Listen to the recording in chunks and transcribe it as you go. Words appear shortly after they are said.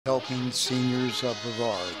Helping Seniors of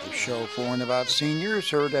Brevard, the show for and about seniors,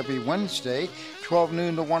 heard every Wednesday, 12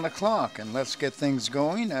 noon to 1 o'clock. And let's get things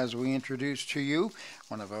going as we introduce to you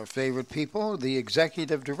one of our favorite people, the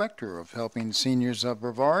Executive Director of Helping Seniors of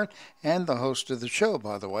Brevard, and the host of the show,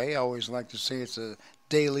 by the way. I always like to say it's a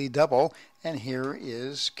daily double. And here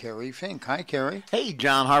is Kerry Fink. Hi, Kerry. Hey,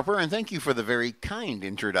 John Harper, and thank you for the very kind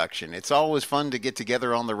introduction. It's always fun to get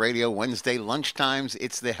together on the radio Wednesday lunchtimes.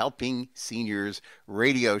 It's the Helping Seniors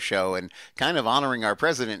radio show, and kind of honoring our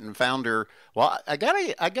president and founder. Well, I got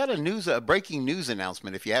a breaking news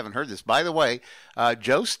announcement. If you haven't heard this, by the way,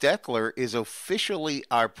 Joe Steckler is officially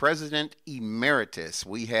our president emeritus.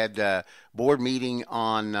 We had board meeting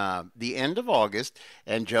on the end of August,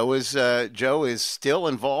 and Joe is still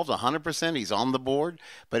involved 100%. He's on the board,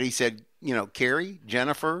 but he said, Kerry,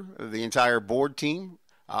 Jennifer, the entire board team,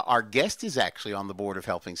 our guest is actually on the board of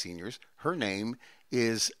Helping Seniors. Her name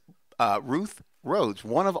is Ruth Rhodes,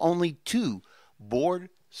 one of only 2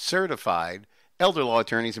 board-certified elder law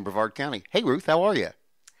attorneys in Brevard County. Hey, Ruth, how are you?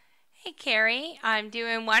 Hey, Kerry. I'm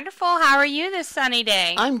doing wonderful. How are you this sunny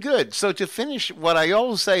day? I'm good. So to finish, what I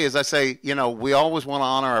always say is we always want to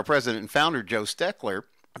honor our president and founder, Joe Steckler,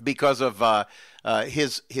 because of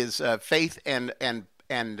his faith and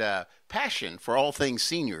passion for all things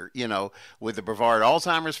senior, with the Brevard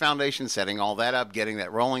Alzheimer's Foundation, setting all that up, getting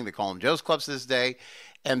that rolling. They call them Joe's Clubs this day.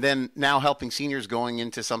 And then now helping seniors going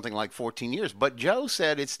into something like 14 years. But Joe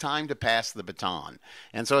said it's time to pass the baton.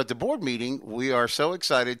 And so at the board meeting, we are so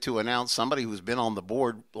excited to announce somebody who's been on the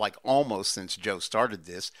board like almost since Joe started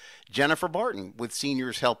this. Jennifer Barton with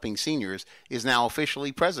Seniors Helping Seniors is now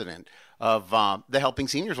officially president of the Helping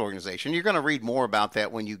Seniors organization. You're going to read more about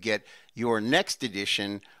that when you get your next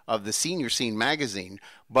edition of the Senior Scene magazine.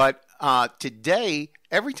 But today,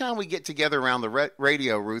 every time we get together around the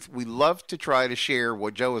radio, Ruth, we love to try to share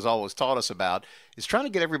what Joe has always taught us about, is trying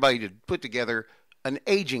to get everybody to put together an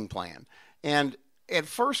aging plan. And at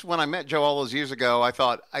first, when I met Joe all those years ago, I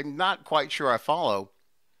thought, I'm not quite sure I follow.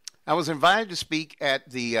 I was invited to speak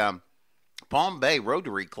at the Palm Bay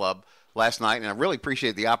Rotary Club last night, and I really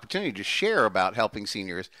appreciate the opportunity to share about helping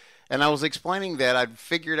seniors. And I was explaining that I'd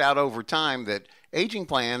figured out over time that aging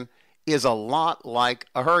plan is a lot like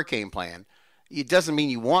a hurricane plan. It doesn't mean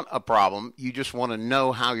you want a problem. You just want to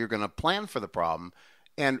know how you're going to plan for the problem.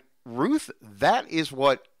 And Ruth, that is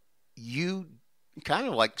what you kind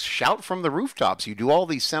of like shout from the rooftops. You do all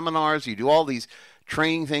these seminars, you do all these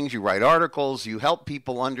training things, you write articles, you help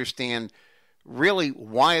people understand really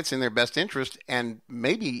why it's in their best interest, and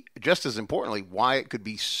maybe just as importantly, why it could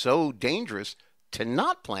be so dangerous to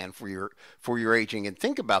not plan for your aging and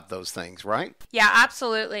think about those things, right? Yeah,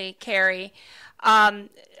 absolutely, Kerry.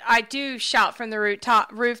 I do shout from the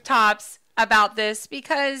rooftops about this,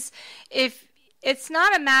 because if it's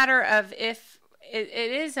not a matter of if, it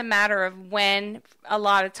is a matter of when, a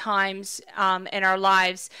lot of times in our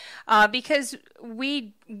lives, because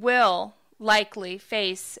we will likely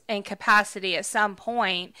face incapacity at some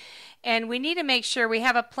point, and we need to make sure we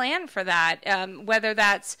have a plan for that, whether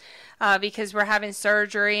that's because we're having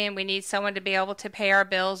surgery and we need someone to be able to pay our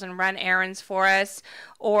bills and run errands for us,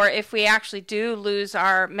 or if we actually do lose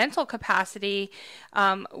our mental capacity,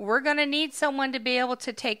 we're going to need someone to be able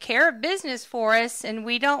to take care of business for us, and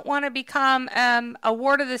we don't want to become a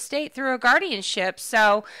ward of the state through a guardianship.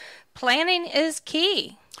 So planning is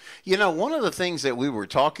key. One of the things that we were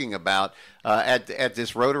talking about at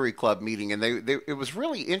this Rotary Club meeting, and it was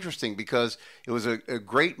really interesting because it was a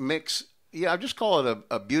great mix. Yeah, I just call it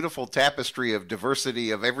a beautiful tapestry of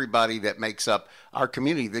diversity of everybody that makes up our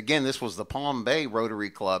community. Again, this was the Palm Bay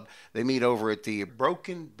Rotary Club. They meet over at the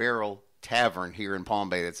Broken Barrel Tavern here in Palm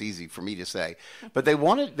Bay. That's easy for me to say. But they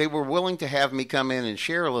were willing to have me come in and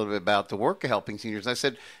share a little bit about the work of helping seniors. I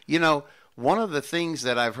said, one of the things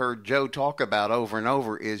that I've heard Joe talk about over and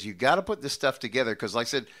over is you got to put this stuff together, because like I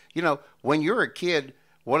said, when you're a kid,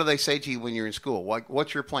 what do they say to you when you're in school?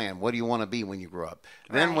 What's your plan? What do you want to be when you grow up?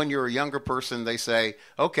 Right. Then when you're a younger person, they say,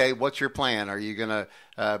 okay, what's your plan? Are you going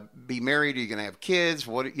to be married? Are you going to have kids?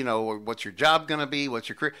 What's your job going to be? What's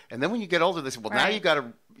your career? And then when you get older, they say, well, right, now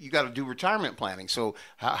you got to do retirement planning. So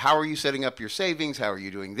how are you setting up your savings? How are you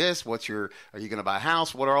doing this? Are you going to buy a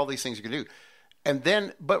house? What are all these things you're going to do? And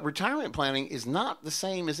then, but retirement planning is not the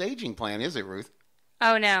same as aging plan, is it, Ruth?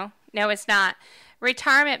 Oh, no. No, it's not.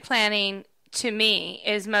 Retirement planning, to me,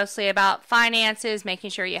 is mostly about finances, making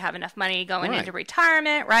sure you have enough money going into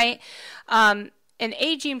retirement, right? An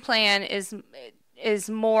aging plan is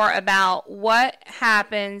more about what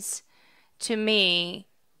happens to me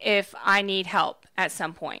if I need help at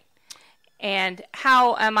some point, and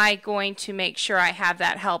how am I going to make sure I have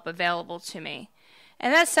that help available to me.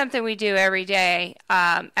 And that's something we do every day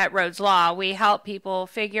at Rhodes Law. We help people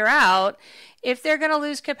figure out if they're going to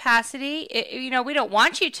lose capacity. We don't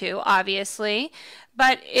want you to, obviously,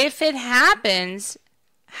 but if it happens,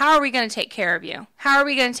 how are we going to take care of you? How are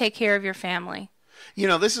we going to take care of your family?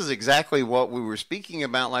 This is exactly what we were speaking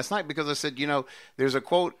about last night, because I said, there's a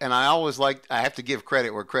quote, and I have to give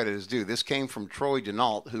credit where credit is due. This came from Troy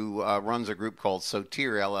Denault, who runs a group called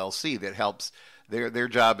Sotir LLC that helps. Their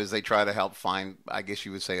job is they try to help find, I guess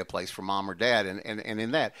you would say, a place for mom or dad, and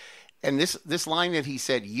in that. And this line that he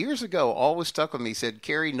said years ago always stuck with me. He said,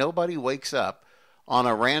 Kerry, nobody wakes up on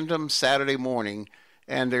a random Saturday morning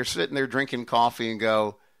and they're sitting there drinking coffee and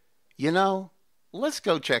go, let's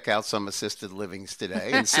go check out some assisted livings today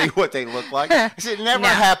and see what they look like. I said, it never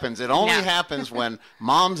happens. It only happens when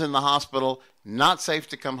mom's in the hospital, not safe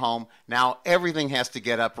to come home. Now everything has to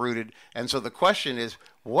get uprooted. And so the question is,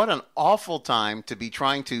 what an awful time to be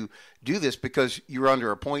trying to do this, because you're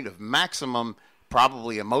under a point of maximum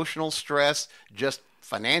probably emotional stress, just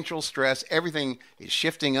financial stress. Everything is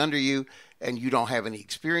shifting under you, and you don't have any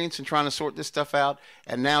experience in trying to sort this stuff out.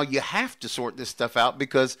 And now you have to sort this stuff out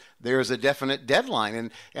because there's a definite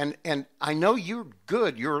deadline. And I know you're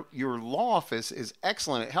good. Your law office is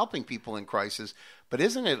excellent at helping people in crisis. But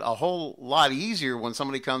isn't it a whole lot easier when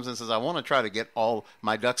somebody comes and says, I want to try to get all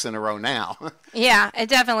my ducks in a row now? Yeah, it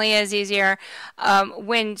definitely is easier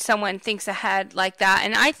when someone thinks ahead like that.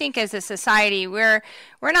 And I think as a society, we're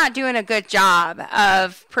not doing a good job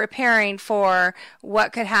of preparing for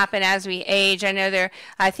what could happen as we age.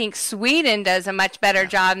 I think Sweden does a much better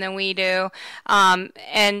job than we do.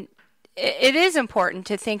 And it is important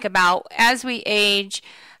to think about as we age,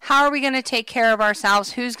 how are we going to take care of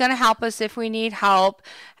ourselves? Who's going to help us if we need help?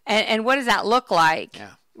 And what does that look like?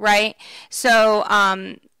 Yeah. Right? So,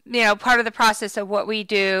 part of the process of what we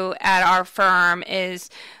do at our firm is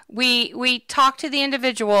we talk to the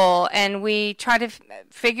individual and we try to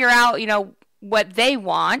figure out, what they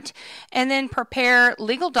want, and then prepare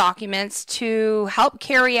legal documents to help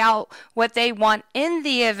carry out what they want in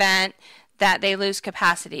the event that they lose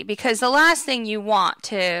capacity. Because the last thing you want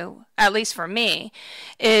to, at least for me,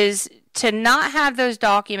 is to not have those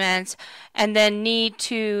documents and then need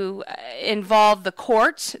to involve the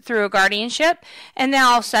courts through a guardianship. And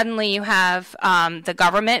now suddenly you have the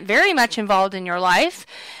government very much involved in your life,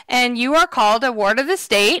 and you are called a ward of the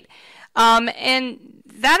state. And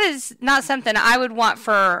that is not something I would want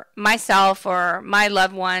for myself or my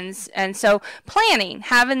loved ones. And so planning,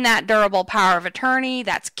 having that durable power of attorney,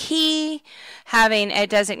 that's key. Having a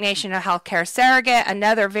designation of healthcare surrogate,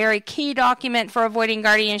 another very key document for avoiding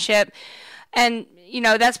guardianship. And,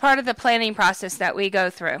 that's part of the planning process that we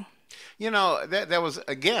go through. That was,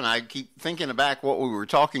 again, I keep thinking back what we were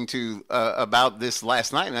talking to about this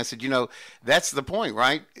last night. And I said, that's the point,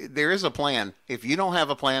 right? There is a plan. If you don't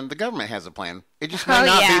have a plan, the government has a plan. It just may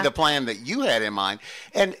not be the plan that you had in mind.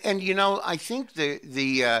 And I think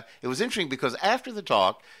it was interesting because after the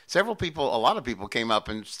talk, a lot of people came up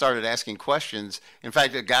and started asking questions. In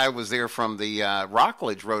fact, a guy was there from the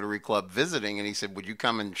Rockledge Rotary Club visiting, and he said, would you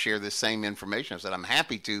come and share this same information? I said, I'm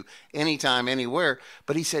happy to, anytime, anywhere.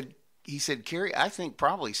 But he said, Kerry, I think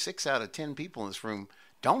probably 6 out of 10 people in this room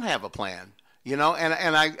don't have a plan, and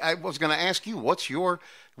I was going to ask you, what's your,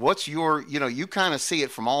 you kind of see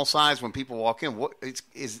it from all sides when people walk in.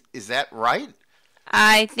 Is that right?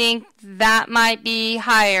 I think that might be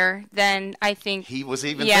higher than I think he was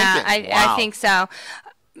even thinking. I think so.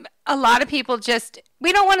 A lot of people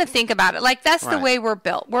we don't want to think about it. Like, that's the way we're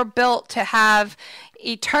built. We're built to have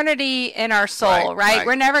eternity in our soul, right?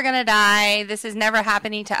 We're never going to die. This is never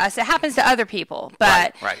happening to us. It happens to other people,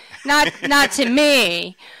 but not to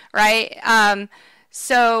me, right?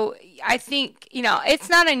 So I think, it's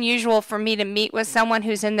not unusual for me to meet with someone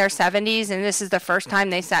who's in their 70s and this is the first time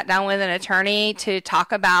they sat down with an attorney to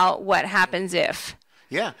talk about what happens if.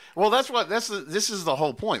 Yeah, well, this is the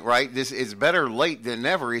whole point, right? This is better late than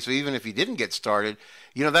never. So even if you didn't get started,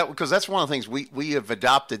 because that's one of the things we have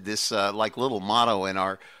adopted this little motto in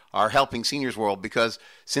our Helping Seniors world, because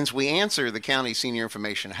since we answer the county senior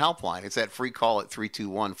information helpline, it's that free call at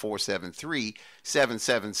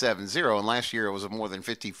 321-473-7770, and last year it was more than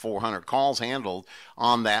 5,400 calls handled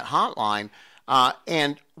on that hotline.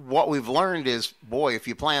 And what we've learned is, boy, if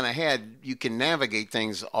you plan ahead, you can navigate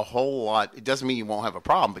things a whole lot. It doesn't mean you won't have a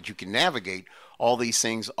problem, but you can navigate all these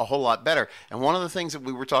things a whole lot better. And one of the things that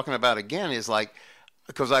we were talking about again is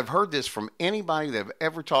because I've heard this from anybody that I've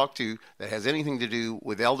ever talked to that has anything to do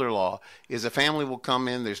with elder law, is a family will come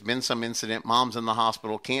in, there's been some incident, mom's in the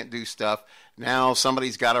hospital, can't do stuff. now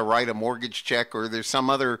somebody's got to write a mortgage check, or there's some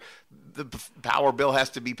other, the power bill has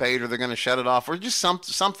to be paid, or they're going to shut it off, or just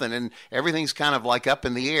something, and everything's kind of like up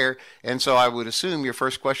in the air. And so I would assume your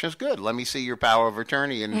first question is, good, let me see your power of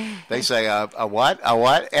attorney. And they say, a what? A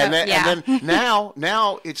what? And then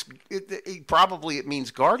now it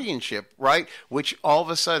means guardianship, right? Which all of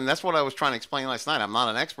a sudden, that's what I was trying to explain last night. I'm not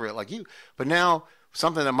an expert like you, but now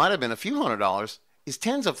something that might have been a few $100s is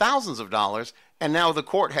tens of thousands of dollars, and now the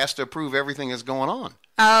court has to approve everything that's going on.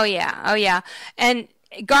 Oh yeah. And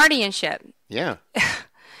guardianship. Yeah.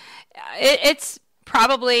 It's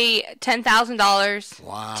probably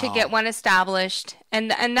 $10,000 to get one established,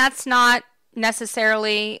 and that's not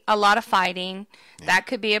necessarily a lot of fighting. Yeah. That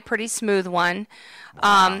could be a pretty smooth one.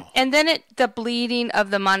 Wow. And then the bleeding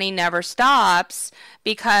of the money never stops,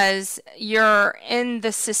 because you're in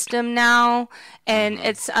the system now, and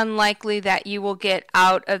it's unlikely that you will get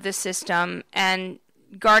out of the system, and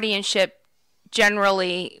guardianship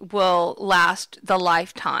generally will last the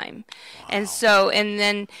lifetime. Wow. And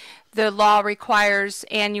then the law requires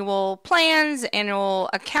annual plans, annual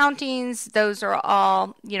accountings. Those are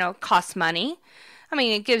all, cost money. I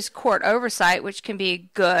mean, it gives court oversight, which can be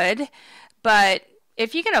good, but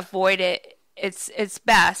if you can avoid it, it's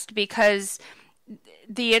best, because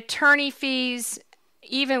the attorney fees,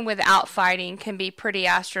 even without fighting, can be pretty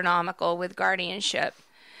astronomical with guardianship.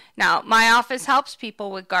 Now, my office helps people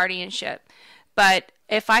with guardianship, but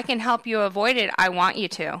if I can help you avoid it, I want you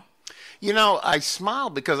to. I smile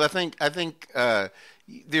because I think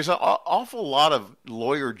there's an awful lot of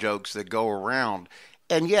lawyer jokes that go around,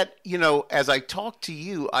 and yet, as I talk to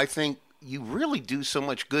you, I think you really do so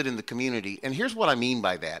much good in the community. And here's what I mean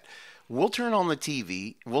by that. We'll turn on the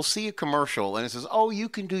TV, we'll see a commercial, and it says, oh, you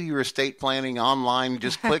can do your estate planning online,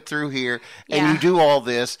 just click through here, and you do all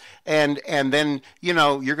this, and then,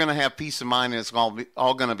 you're going to have peace of mind, and it's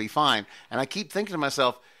all going to be fine. And I keep thinking to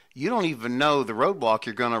myself, you don't even know the roadblock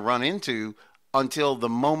you're going to run into until the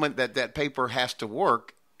moment that paper has to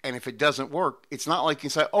work. And if it doesn't work, it's not like you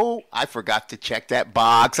say, oh, I forgot to check that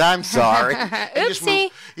box, I'm sorry. Oopsie.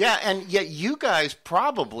 Yeah, and yet you guys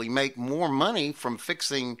probably make more money from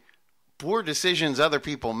fixing poor decisions other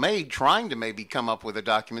people made, trying to maybe come up with the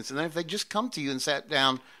documents. And then if they just come to you and sat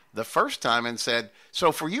down the first time and said,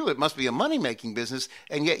 so for you, it must be a money-making business,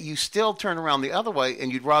 and yet you still turn around the other way,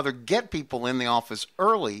 and you'd rather get people in the office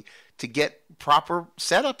early to get proper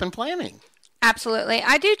setup and planning. Absolutely.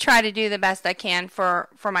 I do try to do the best I can for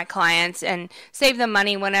my clients and save them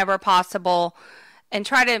money whenever possible and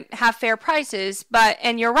try to have fair prices.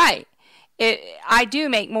 And you're right. I do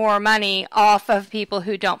make more money off of people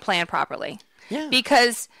who don't plan properly. Yeah.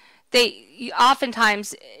 Because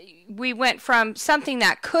oftentimes we went from something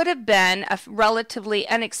that could have been a relatively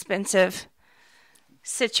inexpensive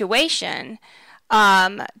situation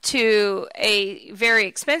to a very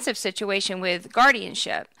expensive situation with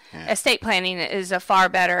guardianship. Yeah. Estate planning is a far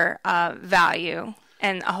better value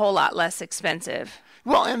and a whole lot less expensive.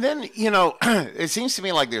 Well, and then, it seems to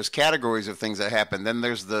me like there's categories of things that happen. Then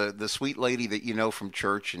there's the sweet lady that from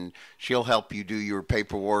church, and she'll help you do your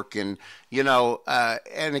paperwork. And,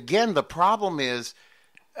 and again, the problem is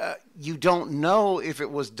you don't know if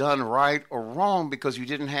it was done right or wrong because you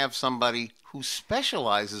didn't have somebody who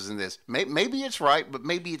specializes in this. Maybe it's right, but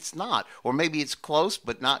maybe it's not. Or maybe it's close,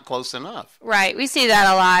 but not close enough. Right. We see that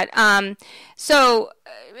a lot. So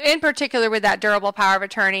in particular with that durable power of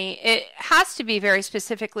attorney, it has to be very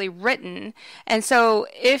specifically written. And so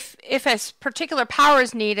if a particular power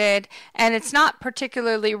is needed and it's not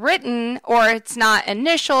particularly written, or it's not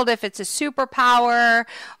initialed, if it's a superpower,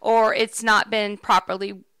 or it's not been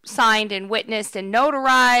properly signed and witnessed and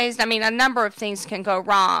notarized. I mean, a number of things can go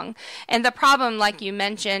wrong. And the problem, like you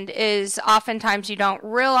mentioned, is oftentimes you don't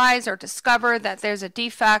realize or discover that there's a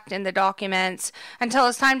defect in the documents until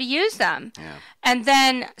it's time to use them. Yeah. And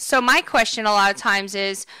then, so my question a lot of times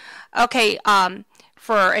is, okay,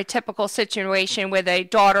 for a typical situation with a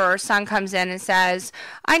daughter or son comes in and says,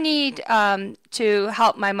 I need to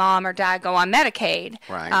help my mom or dad go on Medicaid,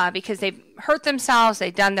 right, because they've hurt themselves,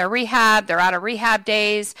 they've done their rehab, they're out of rehab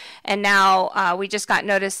days, and now we just got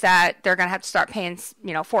notice that they're going to have to start paying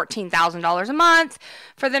 $14,000 a month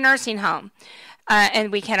for the nursing home,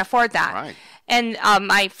 and we can't afford that. Right. And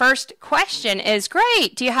my first question is,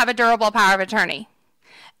 great, do you have a durable power of attorney?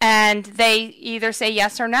 And they either say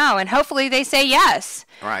yes or no, and hopefully they say yes.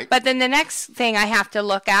 Right. But then the next thing I have to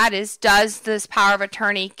look at is, does this power of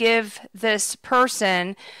attorney give this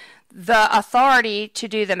person the authority to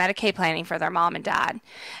do the Medicaid planning for their mom and dad?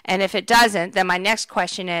 And if it doesn't, then my next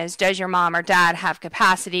question is, does your mom or dad have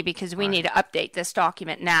capacity, because we need to update this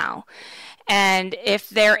document now? And if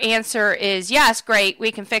their answer is yes, great,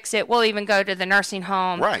 we can fix it, we'll even go to the nursing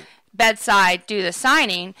home, Right. bedside, do the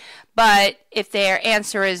signing. But if their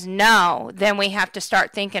answer is no, then we have to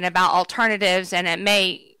start thinking about alternatives, and it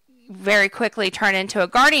may very quickly turn into a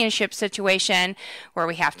guardianship situation where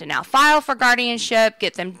we have to now file for guardianship,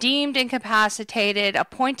 get them deemed incapacitated,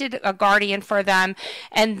 appointed a guardian for them,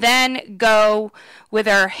 and then go with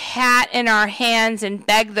our hat in our hands and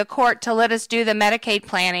beg the court to let us do the Medicaid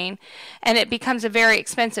planning. And it becomes a very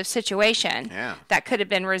expensive situation that could have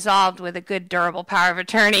been resolved with a good, durable power of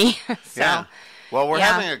attorney. Yeah. Well, we're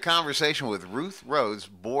having a conversation with Ruth Rhodes,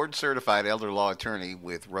 board-certified elder law attorney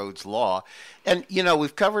with Rhodes Law. And,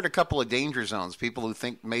 we've covered a couple of danger zones. People who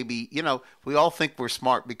think maybe, we all think we're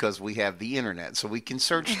smart because we have the internet, so we can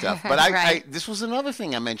search stuff. But Right. this was another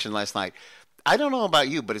thing I mentioned last night. I don't know about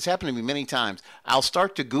you, but it's happened to me many times. I'll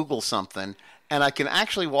start to Google something, and I can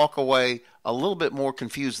actually walk away a little bit more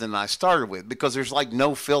confused than I started with, because there's like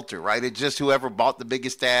no filter, right? It's just whoever bought the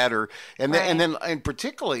biggest ad, and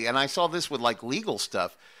particularly, and I saw this with like legal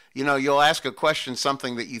stuff. You'll ask a question,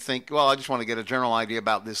 something that you think, well, I just want to get a general idea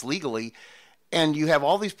about this legally, and you have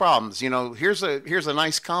all these problems. Here's a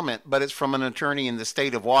nice comment, but it's from an attorney in the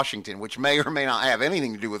state of Washington, which may or may not have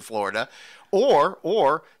anything to do with Florida.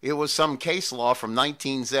 Or it was some case law from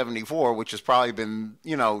 1974, which has probably been,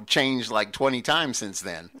 changed like 20 times since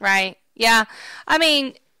then. Right. Yeah. I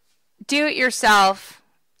mean, do it yourself.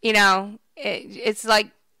 It's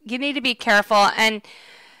like you need to be careful, and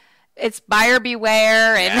it's buyer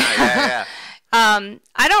beware. And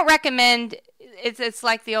I don't recommend. It's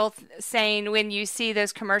like the old saying when you see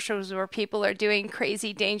those commercials where people are doing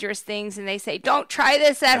crazy, dangerous things, and they say, "Don't try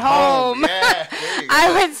this at home." Yeah,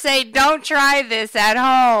 I would say, "Don't try this at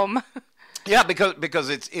home." Yeah, because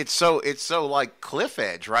it's so like cliff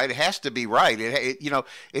edge, right? It has to be right. A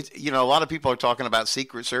lot of people are talking about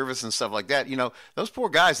Secret Service and stuff like that. Those poor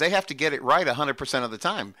guys, they have to get it right 100% of the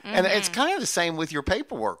time, and it's kind of the same with your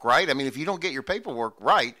paperwork, right? I mean, if you don't get your paperwork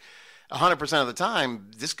right 100% of the time,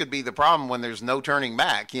 this could be the problem when there's no turning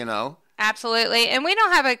back. Absolutely, and we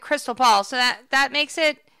don't have a crystal ball, so that makes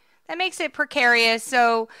it precarious.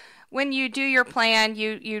 So when you do your plan,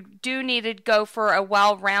 you do need to go for a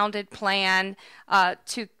well-rounded plan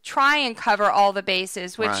to try and cover all the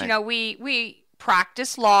bases, which, right. We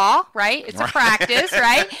practice law, right? It's a practice,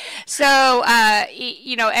 right? So,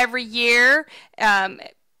 every year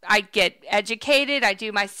I get educated. I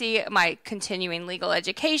do my continuing legal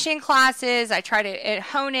education classes. I try to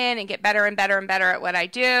hone in and get better and better and better at what I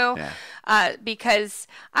do because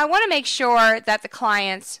I want to make sure that the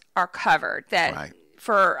clients are covered, that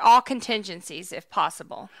for all contingencies, if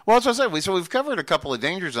possible. Well, that's what I said. So we've covered a couple of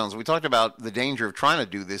danger zones. We talked about the danger of trying to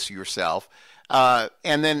do this yourself.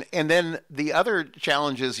 And then the other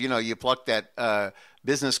challenge is, you pluck that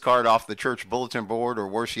business card off the church bulletin board, or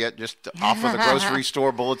worse yet, just off of the grocery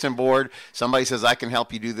store bulletin board. Somebody says, I can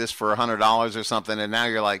help you do this for $100 or something. And now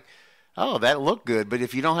you're like, oh, that looked good, but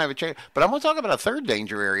if you don't have a change. But I'm going to talk about a third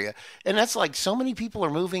danger area, and that's like so many people are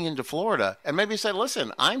moving into Florida, and maybe say,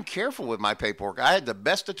 listen, I'm careful with my paperwork. I had the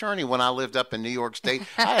best attorney when I lived up in New York State.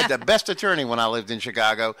 I had the best attorney when I lived in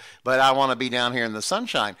Chicago, but I want to be down here in the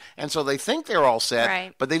sunshine. And so they think they're all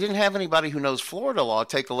set, but they didn't have anybody who knows Florida law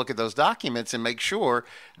take a look at those documents and make sure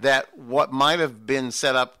that what might have been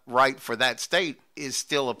set up right for that state is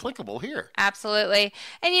still applicable here. Absolutely.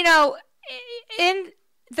 And, in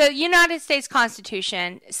the United States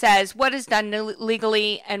Constitution says what is done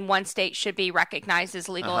legally in one state should be recognized as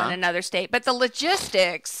legal in another state. But the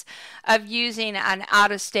logistics of using an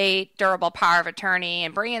out-of-state durable power of attorney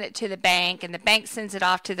and bringing it to the bank, and the bank sends it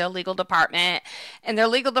off to their legal department, and their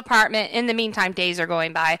legal department, in the meantime, days are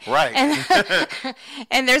going by. Right.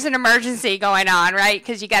 And there's an emergency going on, right?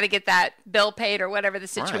 Because you got to get that bill paid or whatever the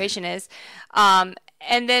situation is. And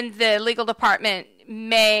then the legal department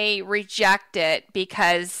may reject it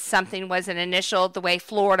because something wasn't initialed the way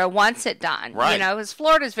Florida wants it done. Right. Because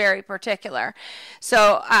Florida is very particular.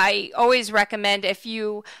 So I always recommend, if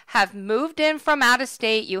you have moved in from out of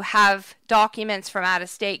state, you have documents from out of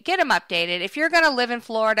state, get them updated. If you're going to live in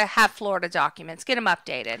Florida, have Florida documents, get them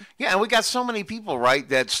updated. Yeah, and we got so many people, right,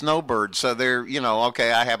 that snowbird. So they're,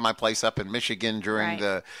 okay, I have my place up in Michigan during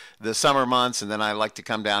the summer months, and then I like to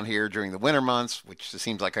come down here during the winter months, which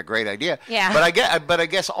seems like a great idea. Yeah. But I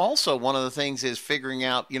guess also one of the things is figuring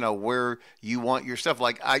out, where you want your stuff.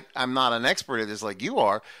 Like I'm not an expert at this like you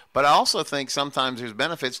are, but I also think sometimes there's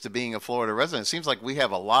benefits to being a Florida resident. It seems like we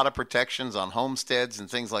have a lot of protections on homesteads and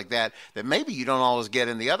things like that maybe you don't always get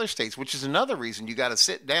in the other states, which is another reason you got to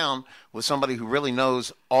sit down with somebody who really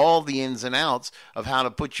knows all the ins and outs of how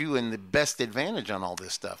to put you in the best advantage on all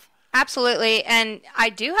this stuff. Absolutely. And I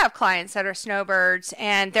do have clients that are snowbirds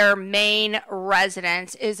and their main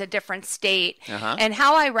residence is a different state. And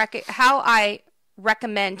how I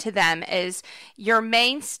recommend to them is your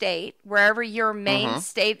main state, wherever your main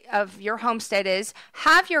state of your homestead is,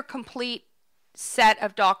 have your complete set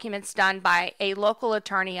of documents done by a local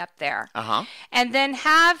attorney up there. And then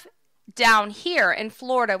have down here in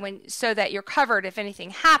Florida, so that you're covered if anything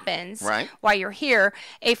happens while you're here,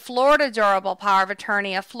 a Florida durable power of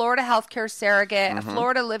attorney, a Florida healthcare surrogate, a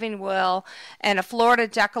Florida living will, and a Florida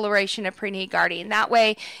declaration of preneed guardian. That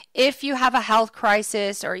way, if you have a health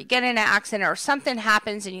crisis or you get in an accident or something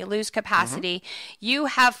happens and you lose capacity, you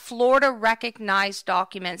have Florida recognized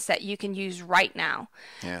documents that you can use right now,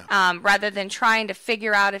 rather than trying to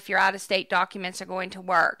figure out if your out-of-state documents are going to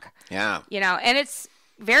work. And it's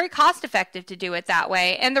very cost effective to do it that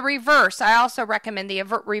way. And the reverse, I also recommend the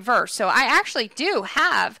reverse. So I actually do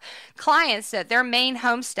have clients that their main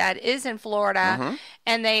homestead is in Florida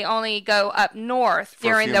and they only go up north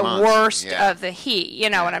during the worst of the heat.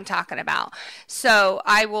 You know what I'm talking about. So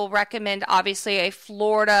I will recommend obviously a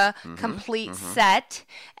Florida complete set.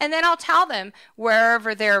 And then I'll tell them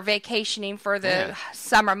wherever they're vacationing for the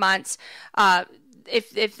summer months,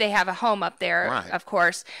 if they have a home up there, of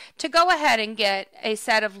course, to go ahead and get a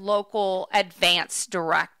set of local advance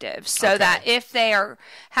directives so that if they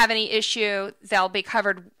have any issue, they'll be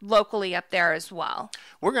covered locally up there as well.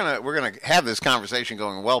 We're gonna have this conversation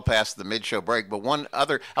going well past the mid-show break, but I want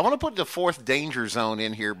to put the fourth danger zone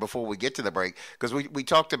in here before we get to the break, because we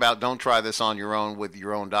talked about don't try this on your own with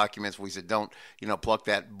your own documents. We said don't pluck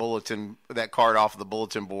that card off of the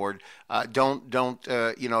bulletin board. Don't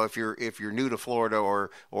if you're new to Florida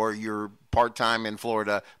or you're part-time in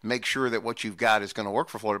Florida, make sure that what you've got is going to work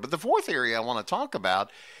for Florida. But the fourth area I want to talk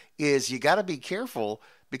about is you got to be careful,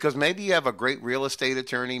 because maybe you have a great real estate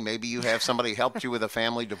attorney, maybe you have somebody helped you with a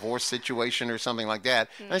family divorce situation or something like that.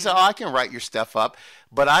 And they say, I can write your stuff up.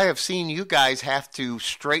 But I have seen you guys have to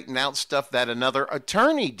straighten out stuff that another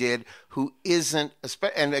attorney did who isn't,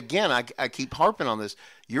 and again, I keep harping on this,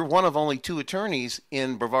 you're one of only 2 attorneys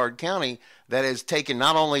in Brevard County that has taken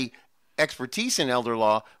not only expertise in elder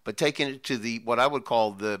law, but taking it to what I would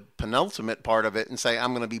call the penultimate part of it and say,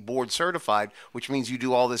 I'm going to be board certified, which means you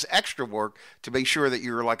do all this extra work to make sure that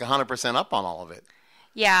you're like 100% up on all of it.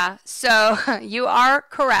 Yeah, so you are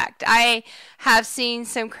correct. I have seen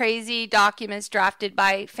some crazy documents drafted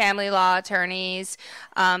by family law attorneys,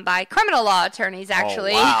 by criminal law attorneys,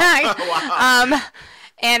 actually. Oh, wow.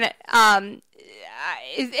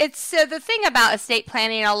 It's the thing about estate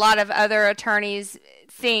planning, a lot of other attorneys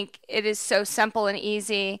think it is so simple and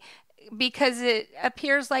easy because it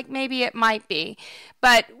appears like maybe it might be,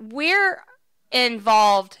 but we're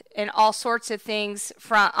involved in all sorts of things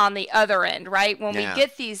on the other end, right? When we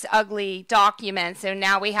get these ugly documents and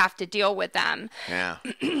now we have to deal with them.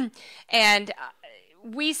 And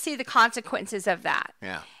we see the consequences of that.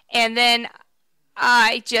 And then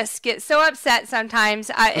I just get so upset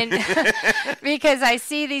sometimes because I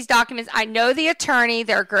see these documents. I know the attorney,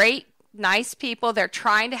 they're great, nice people. They're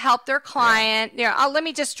trying to help their client. Let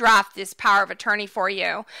me just draft this power of attorney for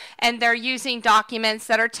you. And they're using documents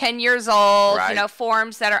that are 10 years old,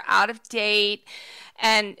 forms that are out of date.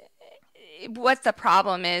 And what the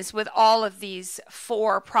problem is with all of these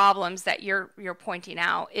 4 problems that you're pointing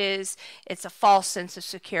out is it's a false sense of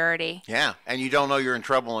security. Yeah, and you don't know you're in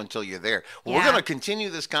trouble until you're there. Well, we're going to continue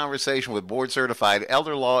this conversation with board-certified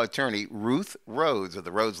elder law attorney Ruth Rhodes of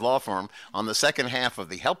the Rhodes Law Firm on the second half of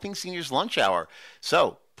the Helping Seniors Lunch Hour.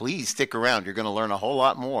 So please stick around. You're going to learn a whole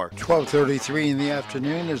lot more. 12:33 in the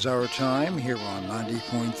afternoon is our time here on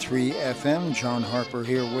 90.3 FM. John Harper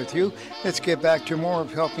here with you. Let's get back to more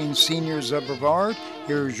of Helping Seniors of Brevard.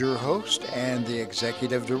 Here's your host and the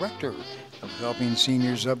Executive Director of Helping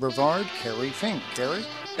Seniors of Brevard, Kerry Fink. Kerry?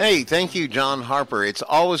 Hey, thank you, John Harper. It's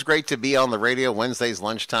always great to be on the radio Wednesdays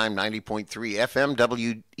lunchtime, 90.3 FM,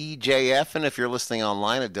 WEJF. And if you're listening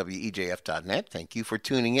online at WEJF.net, thank you for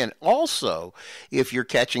tuning in. Also, if you're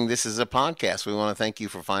catching this as a podcast, we want to thank you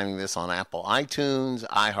for finding this on Apple iTunes,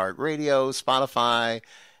 iHeartRadio, Spotify.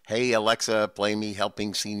 Hey, Alexa, play me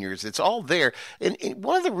Helping Seniors. It's all there. And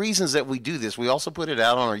one of the reasons that we do this, we also put it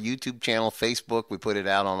out on our YouTube channel, Facebook. We put it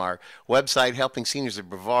out on our website, Helping Seniors of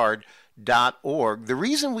Brevard. .org. The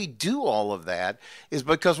reason we do all of that is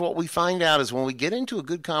because what we find out is when we get into a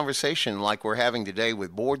good conversation like we're having today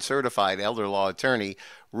with board-certified elder law attorney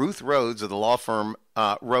Ruth Rhodes of the law firm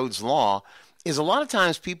Rhodes Law, is a lot of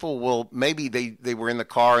times people will, maybe they were in the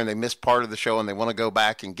car and they missed part of the show and they want to go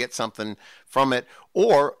back and get something from it.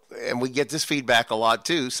 Or, and we get this feedback a lot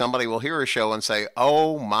too, somebody will hear a show and say,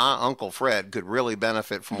 oh, my Uncle Fred could really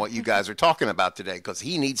benefit from what you guys are talking about today because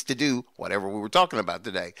he needs to do whatever we were talking about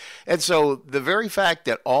today. And so the very fact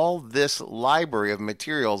that all this library of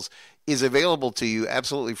materials is available to you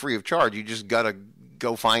absolutely free of charge, you just got to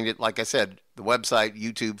go find it. Like I said, the website,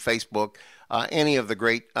 YouTube, Facebook, any of the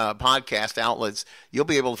great podcast outlets, you'll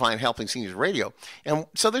be able to find Helping Seniors Radio. And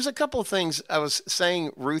so there's a couple of things I was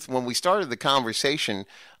saying, Ruth, when we started the conversation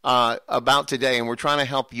about today, and we're trying to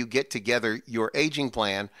help you get together your aging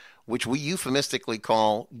plan, which we euphemistically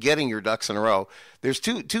call getting your ducks in a row. There's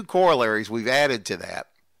two corollaries we've added to that.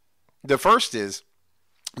 The first is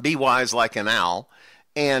be wise like an owl,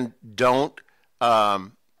 and don't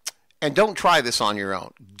try this on your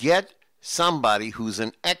own. Get somebody who's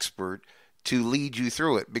an expert to lead you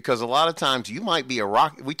through it, because a lot of times you might be a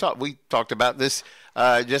rock. We talked about this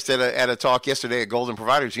just at a talk yesterday at Golden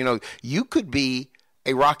Providers. You know, you could be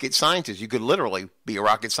a rocket scientist. You could literally be a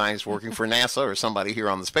rocket scientist working for NASA or somebody here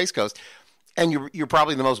on the Space Coast, and you're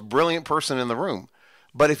probably the most brilliant person in the room.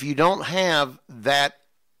 But if you don't have that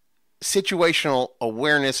situational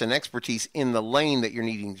awareness and expertise in the lane that you're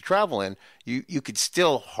needing to travel in, you could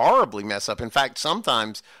still horribly mess up. In fact,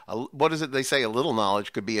 sometimes, what is it they say, a little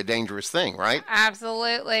knowledge could be a dangerous thing, right?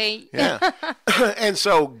 Absolutely. Yeah. And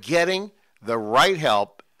so getting the right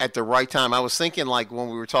help at the right time. I was thinking, like, when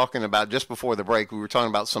we were talking about just before the break, we were talking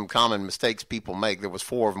about some common mistakes people make. There was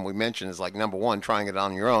 4 of them we mentioned. Is like, number 1, trying it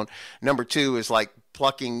on your own. Number 2 is like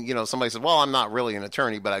plucking, somebody says, well, I'm not really an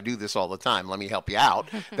attorney, but I do this all the time. Let me help you out.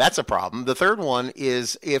 That's a problem. The third one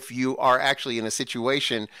is if you are actually in a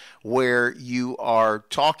situation where you are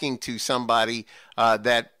talking to somebody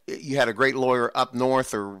that you had a great lawyer up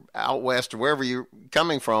north or out west or wherever you're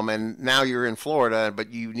coming from, and now you're in Florida,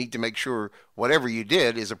 but you need to make sure whatever you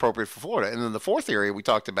did is appropriate for Florida. And then the fourth area we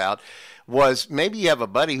talked about was maybe you have a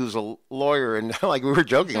buddy who's a lawyer, and like we were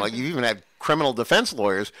joking, like you even had criminal defense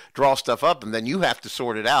lawyers draw stuff up, and then you have to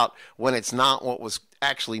sort it out when it's not what was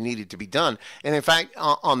actually needed to be done. And in fact,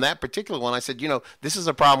 on that particular one, I said, this is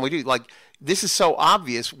a problem we do. Like, this is so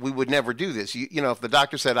obvious, we would never do this. If the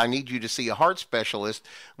doctor said, I need you to see a heart specialist,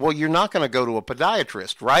 well, you're not going to go to a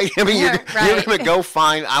podiatrist, right? I mean, you're going to go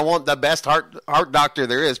find, I want the best heart doctor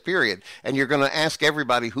there is, period. And you're going to ask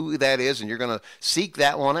everybody who that is, and you're going to seek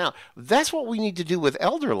that one out. That's what we need to do with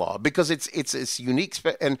elder law, because it's unique.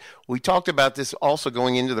 And we talked about this also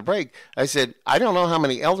going into the break. I said, I don't know how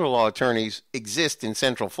many elder law attorneys exist in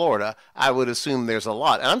Central Florida. I would assume there's a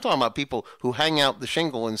lot. And I'm talking about people who hang out the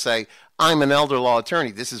shingle and say, I'm an elder law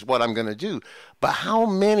attorney. This is what I'm going to do. But how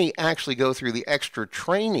many actually go through the extra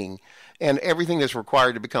training and everything that's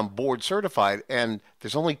required to become board certified? And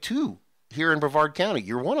there's only 2 here in Brevard County.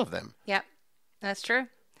 You're one of them. Yep, that's true.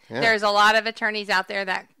 Yeah. There's a lot of attorneys out there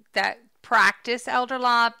that practice elder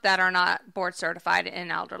law that are not board certified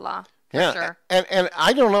in elder law. Yeah, sure. And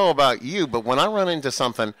I don't know about you, but when I run into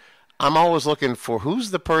something, I'm always looking for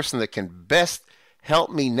who's the person that can best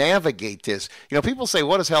help me navigate this. People say,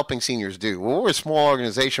 what does Helping Seniors do? Well, we're a small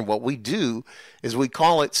organization. What we do is we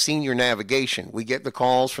call it senior navigation. We get the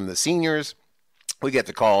calls from the seniors. We get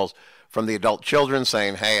the calls from the adult children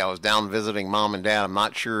saying, hey, I was down visiting mom and dad. I'm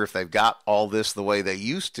not sure if they've got all this the way they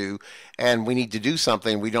used to, and we need to do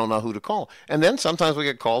something. We don't know who to call. And then sometimes we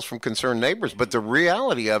get calls from concerned neighbors. But the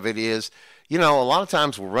reality of it is, a lot of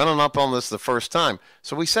times we're running up on this the first time.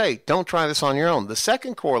 So we say, don't try this on your own. The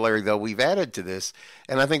second corollary, though, we've added to this,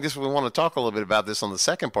 and I think we want to talk a little bit about this on the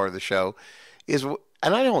second part of the show, is, and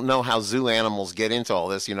I don't know how zoo animals get into all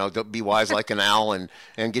this, don't be wise like an owl and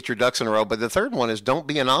get your ducks in a row. But the third one is, don't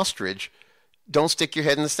be an ostrich. Don't stick your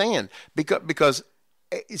head in the sand. Because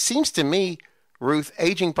it seems to me, Ruth,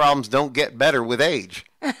 aging problems don't get better with age.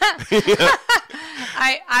 I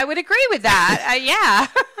would agree with that. Yeah.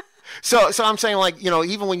 So I'm saying, like,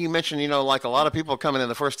 even when you mention, like a lot of people coming in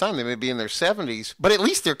the first time, they may be in their 70s, but at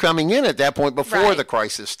least they're coming in at that point before the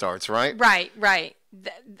crisis starts, right? Right.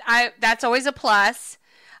 That's always a plus.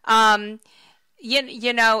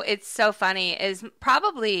 It's so funny, is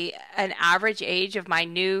probably an average age of my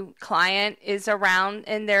new client is around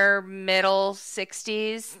in their middle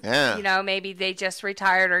 60s. Yeah. Maybe they just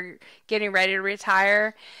retired or getting ready to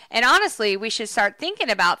retire. And honestly, we should start thinking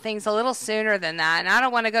about things a little sooner than that. And I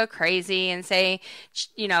don't want to go crazy and say,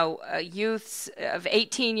 youths of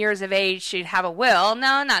 18 years of age should have a will.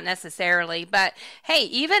 No, not necessarily. But hey,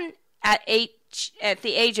 even at at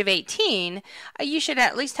the age of 18, you should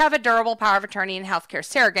at least have a durable power of attorney and healthcare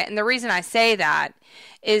surrogate. And the reason I say that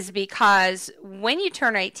is because when you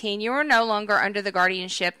turn 18, you are no longer under the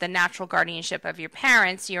guardianship, the natural guardianship of your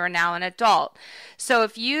parents. You are now an adult. So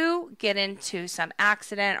if you get into some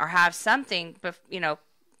accident or have something,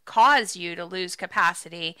 cause you to lose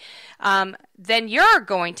capacity, then you're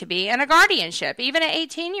going to be in a guardianship, even an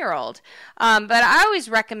 18-year-old. But I always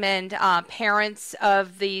recommend parents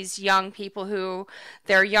of these young people who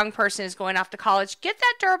their young person is going off to college, get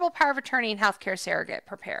that durable power of attorney and healthcare surrogate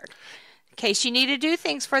prepared in case you need to do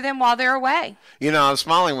things for them while they're away. I'm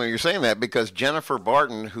smiling when you're saying that because Jennifer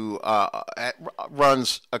Barton, who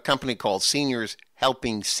runs a company called Seniors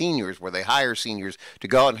Helping Seniors, where they hire seniors to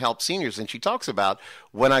go out and help seniors. And she talks about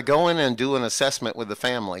when I go in and do an assessment with the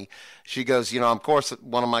family, she goes, of course,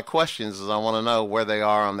 one of my questions is I want to know where they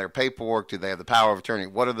are on their paperwork. Do they have the power of attorney?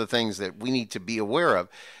 What are the things that we need to be aware of?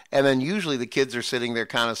 And then usually the kids are sitting there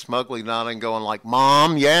kind of smugly nodding, going like,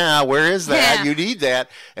 Mom, yeah, where is that? Yeah. You need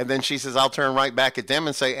that. And then she says, I'll turn right back at them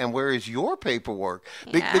and say, and where is your paperwork?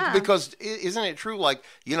 Because isn't it true? Like,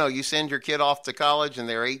 you send your kid off to college and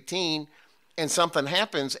they're 18 and something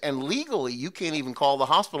happens, and legally you can't even call the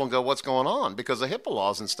hospital and go, what's going on? Because of HIPAA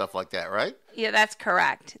laws and stuff like that, right? Yeah, that's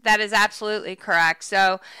correct. That is absolutely correct.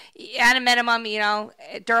 So at a minimum,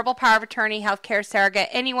 durable power of attorney, healthcare surrogate,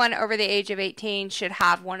 anyone over the age of 18 should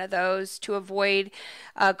have one of those to avoid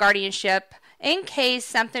guardianship in case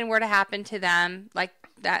something were to happen to them, like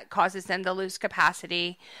that causes them to lose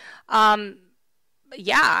capacity. And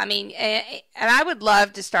I would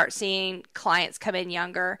love to start seeing clients come in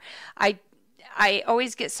younger. I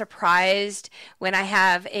always get surprised when I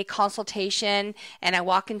have a consultation and I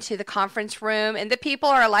walk into the conference room and the people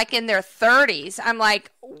are like in their 30s. I'm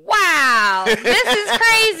like, wow, this is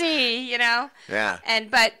crazy, Yeah.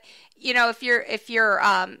 But if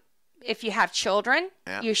you have children,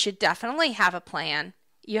 yeah. You should definitely have a plan.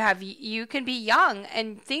 You can be young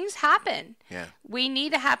and things happen. Yeah. We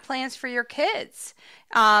need to have plans for your kids.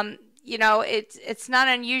 It's not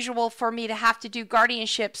unusual for me to have to do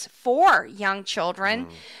guardianships for young children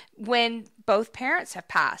when both parents have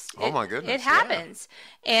passed. Oh, my goodness. It happens.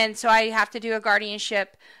 Yeah. And so I have to do a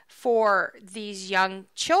guardianship for these young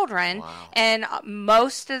children. Wow. And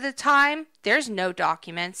most of the time, there's no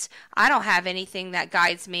documents. I don't have anything that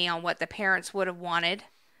guides me on what the parents would have wanted.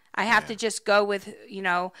 I have to just go with,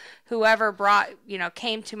 whoever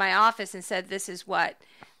came to my office and said, this is what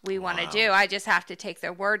we want to do. I just have to take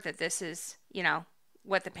their word that this is,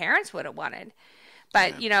 what the parents would have wanted.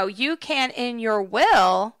 But, you can, in your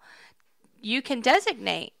will, you can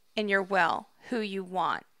designate in your will who you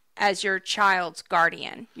want as your child's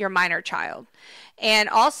guardian, your minor child. And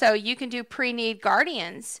also you can do pre-need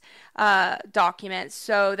guardians documents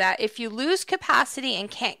so that if you lose capacity and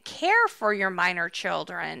can't care for your minor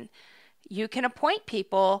children, you can appoint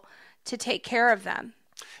people to take care of them.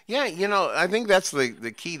 Yeah, I think that's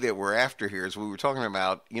the key that we're after here. Is we were talking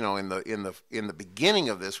about, in the beginning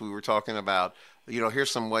of this, we were talking about,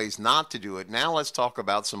 here's some ways not to do it. Now let's talk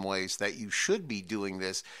about some ways that you should be doing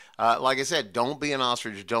this. Like I said, don't be an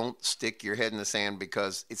ostrich. Don't stick your head in the sand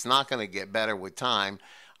because it's not going to get better with time.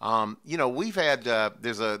 We've had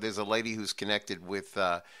there's a lady who's connected with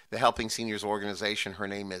the Helping Seniors organization. Her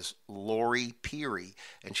name is Lori Peary,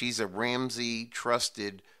 and she's a Ramsey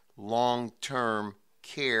trusted long-term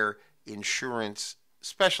care insurance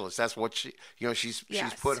specialist. That's what she's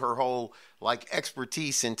put her whole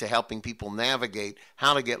expertise into helping people navigate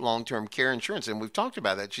how to get long-term care insurance. And we've talked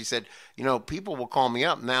about that. She said, people will call me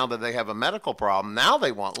up now that they have a medical problem. Now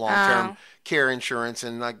they want long-term care insurance,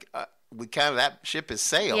 and we that ship has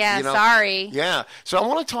sailed. Yeah, sorry. Yeah. So I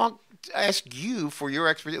want to ask you for your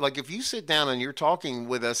expertise. Like if you sit down and you're talking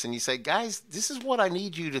with us and you say, guys, this is what I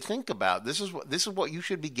need you to think about. This is what you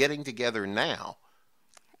should be getting together now.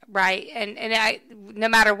 Right. And no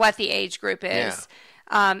matter what the age group is,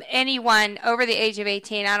 anyone over the age of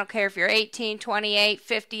 18, I don't care if you're 18, 28,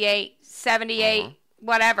 58, 78,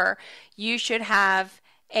 whatever, you should have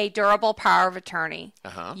a durable power of attorney.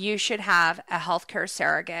 You should have a healthcare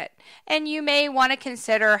surrogate. And you may want to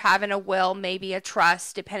consider having a will, maybe a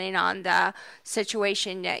trust, depending on the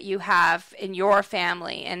situation that you have in your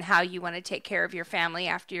family and how you want to take care of your family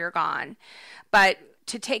after you're gone. But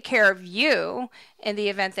to take care of you in the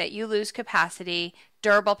event that you lose capacity,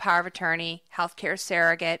 durable power of attorney, healthcare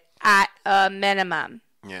surrogate at a minimum.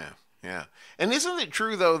 Yeah. And isn't it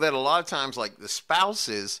true, though, that a lot of times, the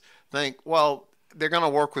spouses think, well, they're going to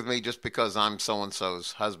work with me just because I'm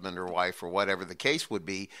so-and-so's husband or wife or whatever the case would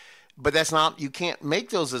be. But that's not, you can't make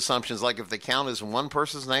those assumptions. Like if the account is in one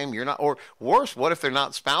person's name, you're not, or worse, what if they're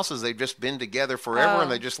not spouses? They've just been together forever and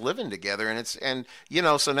they're just living together. And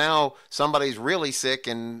so now somebody's really sick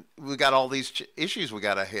and we got all these issues we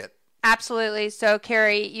got to hit. Absolutely. So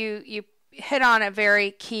Kerry, you hit on a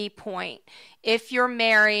very key point. If you're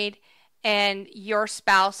married and your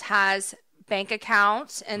spouse has bank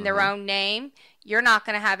accounts in their own name, you're not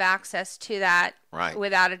going to have access to that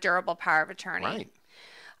without a durable power of attorney.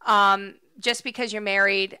 Right. Just because you're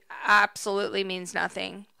married absolutely means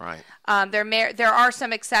nothing. Right. There are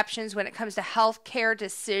some exceptions when it comes to health care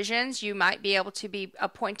decisions. You might be able to be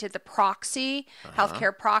appointed the proxy,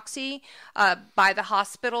 healthcare proxy, by the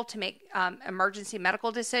hospital to make emergency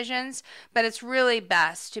medical decisions. But it's really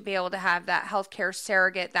best to be able to have that healthcare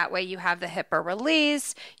surrogate. That way you have the HIPAA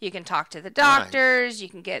release. You can talk to the doctors. You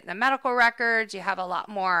can get the medical records. You have a lot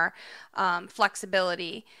more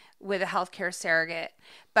flexibility with a healthcare surrogate.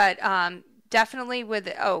 But definitely with,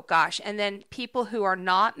 and then people who are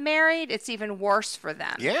not married, it's even worse for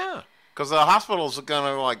them. Yeah, because the hospital's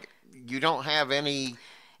going to you don't have any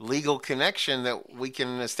legal connection that we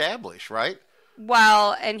can establish, right?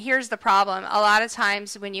 Well, and here's the problem. A lot of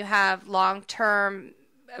times when you have long-term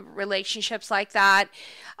relationships like that,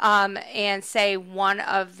 and say one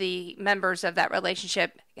of the members of that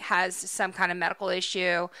relationship has some kind of medical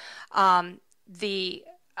issue, the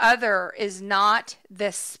other is not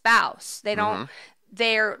the spouse.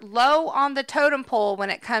 They're low on the totem pole when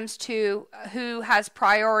it comes to who has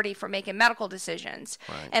priority for making medical decisions.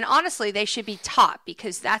 Right. And honestly, they should be taught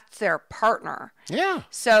because that's their partner. Yeah.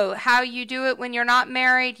 So how you do it when you're not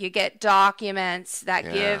married, you get documents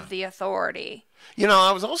that give the authority.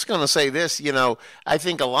 I was also going to say this, I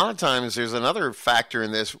think a lot of times there's another factor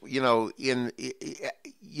in this, we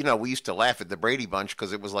used to laugh at the Brady Bunch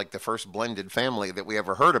because it was like the first blended family that we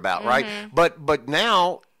ever heard about, right? But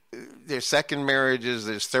now there's second marriages,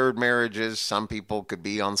 there's third marriages. Some people could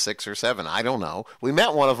be on 6 or 7. I don't know. We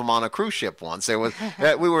met one of them on a cruise ship once. There was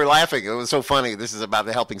we were laughing. It was so funny. This is about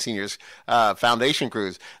the Helping Seniors Foundation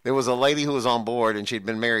cruise. There was a lady who was on board, and she'd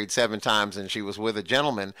been married 7 times, and she was with a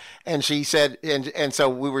gentleman. And she said, and so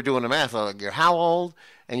we were doing the math. Like, you're how old?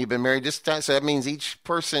 And you've been married this time, so that means each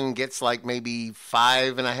person gets like maybe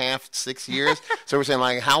 5.5, 6 years. So we're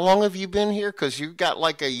saying, how long have you been here? Because you've got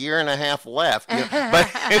like 1.5 years left. But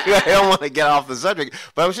I don't want to get off the subject.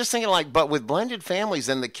 But I was just thinking, but with blended families,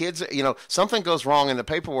 then the kids, something goes wrong and the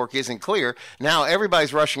paperwork isn't clear. Now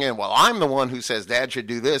everybody's rushing in. Well, I'm the one who says Dad should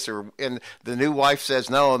do this, and the new wife says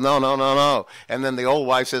no, and then the old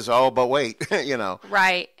wife says, oh, but wait,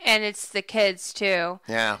 Right, and it's the kids too.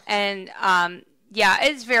 Yeah, and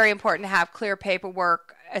it's very important to have clear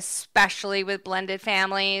paperwork, especially with blended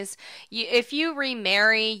families. If you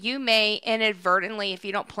remarry, you may inadvertently, if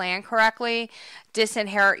you don't plan correctly,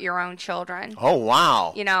 disinherit your own children. Oh,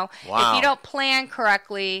 wow. Wow. If you don't plan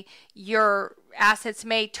correctly, your assets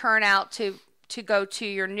may turn out to go to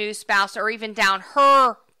your new spouse or even down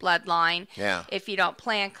her bloodline if you don't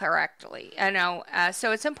plan correctly.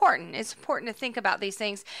 So it's important. It's important to think about these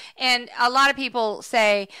things. And a lot of people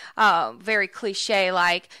say, very cliche,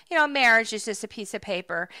 marriage is just a piece of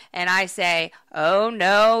paper. And I say, oh,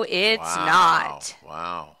 no, it's not.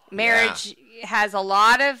 Wow. Marriage has a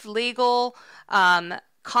lot of legal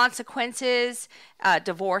consequences,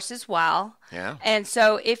 divorce as well. Yeah. And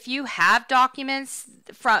so if you have documents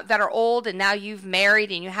that are old and now you've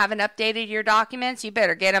married and you haven't updated your documents, you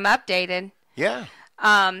better get them updated. Yeah.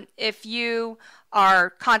 If you are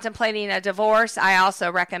contemplating a divorce, I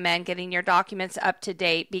also recommend getting your documents up to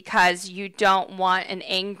date because you don't want an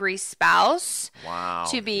angry spouse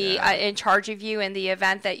to be in charge of you in the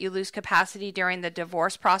event that you lose capacity during the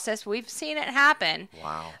divorce process. We've seen it happen.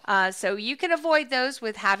 Wow. So you can avoid those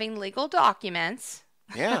with having legal documents.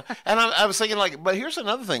 Yeah. And I was thinking but here's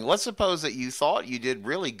another thing. Let's suppose that you thought you did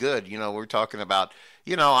really good. We're talking about,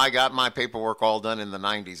 I got my paperwork all done in the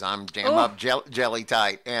 90s. I'm jam up jelly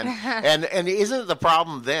tight. And isn't the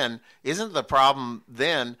problem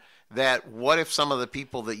then that what if some of the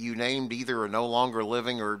people that you named either are no longer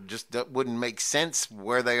living or just wouldn't make sense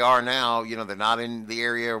where they are now, they're not in the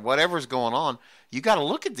area or whatever's going on. You got to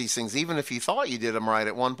look at these things, even if you thought you did them right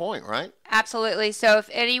at one point, right? Absolutely. So if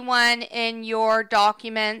anyone in your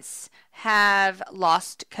documents have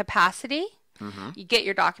lost capacity, you get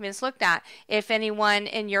your documents looked at. If anyone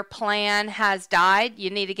in your plan has died, you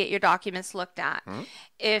need to get your documents looked at.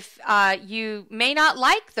 If you may not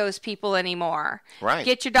like those people anymore,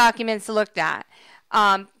 get your documents looked at.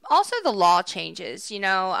 Also, the law changes, since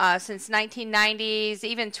 1990s,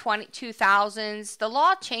 even 2000s, the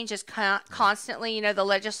law changes constantly. The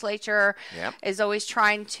legislature is always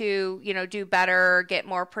trying to, do better, get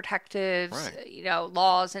more protective,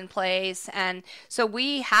 laws in place. And so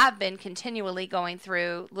we have been continually going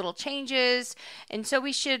through little changes. And so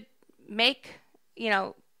we should make,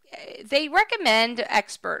 they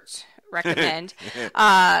experts recommend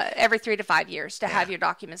every 3 to 5 years to have your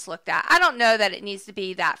documents looked at. I don't know that it needs to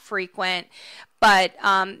be that frequent, but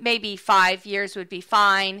maybe 5 years would be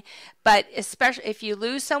fine. But especially if you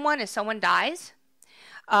lose someone, if someone dies,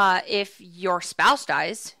 if your spouse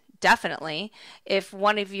dies, definitely. If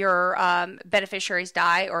one of your beneficiaries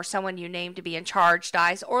die, or someone you named to be in charge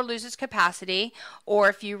dies or loses capacity, or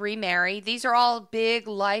if you remarry, these are all big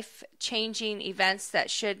life-changing events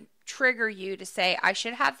that should trigger you to say, I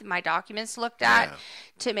should have my documents looked at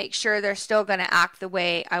to make sure they're still going to act the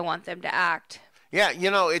way I want them to act. Yeah,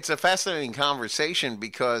 it's a fascinating conversation,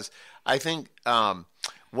 because I think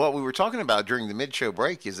what we were talking about during the mid-show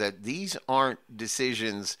break is that these aren't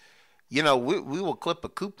decisions. We will clip a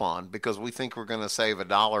coupon because we think we're going to save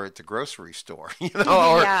 $1 at the grocery store,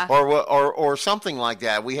 or something like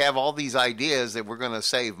that. We have all these ideas that we're going to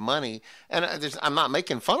save money, and I'm not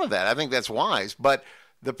making fun of that. I think that's wise, but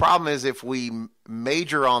the problem is if we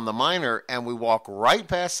major on the minor and we walk right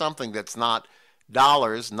past something that's not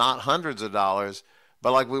dollars, not hundreds of dollars,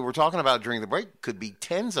 but like we were talking about during the break, could be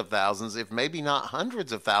tens of thousands, if maybe not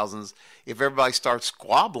hundreds of thousands, if everybody starts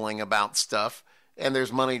squabbling about stuff and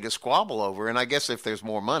there's money to squabble over. And I guess if there's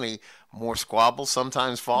more money, more squabbles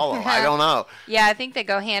sometimes follow. I don't know. Yeah, I think they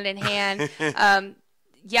go hand in hand.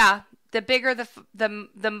 The bigger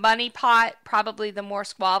the money pot, probably the more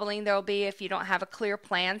squabbling there will be if you don't have a clear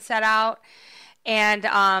plan set out. And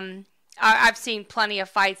I've seen plenty of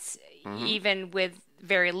fights, even with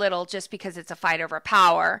very little, just because it's a fight over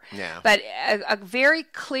power. Yeah. But a very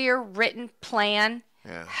clear written plan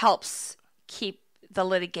helps keep the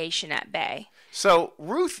litigation at bay. So,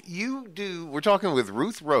 Ruth, we're talking with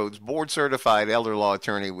Ruth Rhodes, board-certified elder law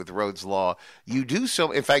attorney with Rhodes Law. You do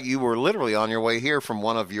so, in fact, you were literally on your way here from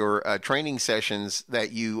one of your training sessions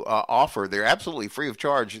that you offer. They're absolutely free of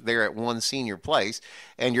charge there at One Senior Place,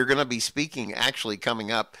 and you're going to be speaking actually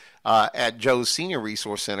coming up at Joe's Senior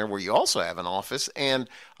Resource Center, where you also have an office. And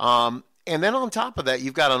then on top of that,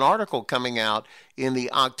 you've got an article coming out in the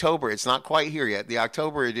October, it's not quite here yet, the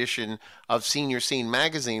October edition of Senior Scene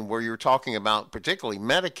magazine, where you're talking about particularly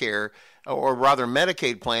Medicare, or rather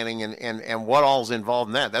Medicaid planning, and what all's involved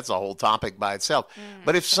in that. That's a whole topic by itself.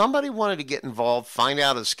 But if somebody wanted to get involved, find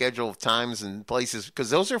out a schedule of times and places,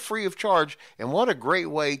 because those are free of charge, and what a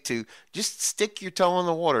great way to just stick your toe in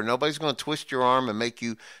the water. Nobody's going to twist your arm and make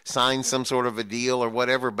you sign some sort of a deal or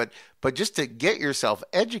whatever, but just to get yourself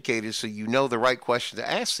educated so you know the right question to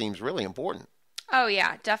ask seems really important. Oh,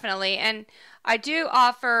 yeah, definitely. And I do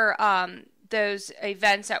offer those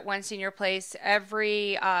events at One Senior Place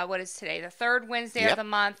every, what is today, the third Wednesday of the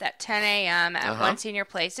month at 10 a.m. at One Senior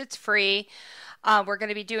Place. It's free. We're going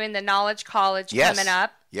to be doing the Knowledge College coming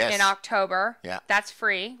up in October. Yeah. That's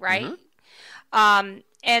free, right? And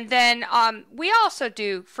then we also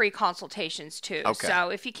do free consultations too. Okay. So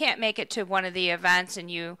if you can't make it to one of the events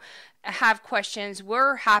and you have questions,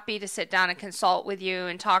 we're happy to sit down and consult with you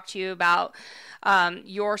and talk to you about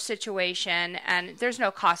your situation, and there's no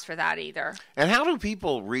cost for that either. And how do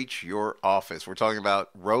people reach your office? We're talking about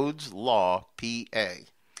Rhodes Law, PA.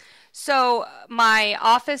 So my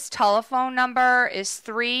office telephone number is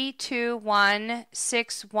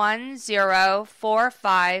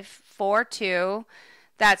 321-610-4542.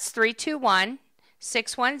 That's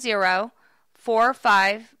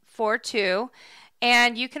 321-610-4542.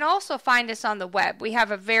 And you can also find us on the web. We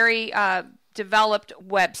have a very developed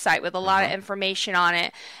website with a lot of information on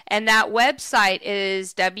it. And that website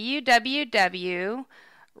is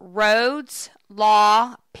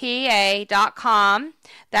www.rhodeslawpa.com.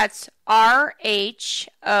 That's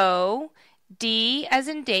RHOD as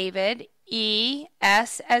in David,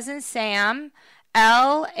 ES as in Sam,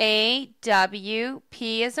 LAWP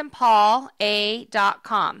as in Paul,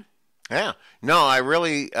 A.com. Yeah. No, I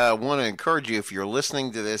really want to encourage you, if you're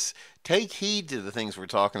listening to this, take heed to the things we're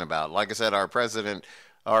talking about. Like I said, our president,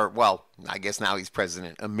 I guess now he's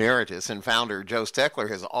president emeritus and founder, Joe Steckler,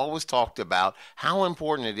 has always talked about how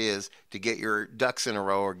important it is to get your ducks in a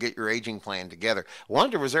row or get your aging plan together. I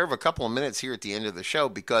wanted to reserve a couple of minutes here at the end of the show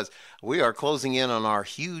because we are closing in on our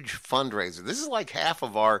huge fundraiser. This is like half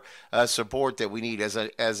of our support that we need as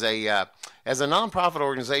a nonprofit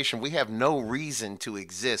organization. We have no reason to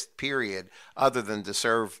exist, period, other than to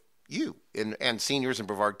serve you, and seniors in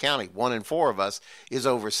Brevard County, 1 in 4 of us is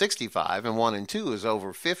over 65, and 1 in 2 is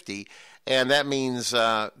over 50. And that means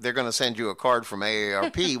they're going to send you a card from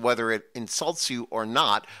AARP, whether it insults you or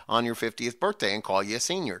not, on your 50th birthday and call you a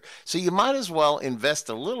senior. So you might as well invest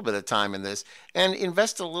a little bit of time in this and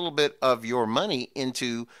invest a little bit of your money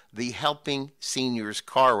into the Helping Seniors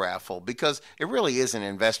car raffle, because it really is an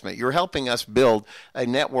investment. You're helping us build a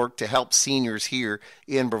network to help seniors here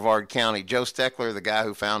in Brevard County. Joe Steckler, the guy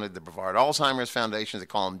who founded the Brevard Alzheimer's Foundation, they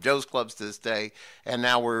call them Joe's Clubs to this day, and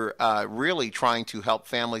now we're really trying to help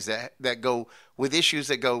families that go with issues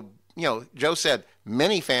that go, Joe said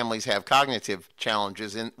many families have cognitive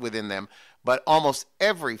challenges within them, but almost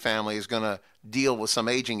every family is going to deal with some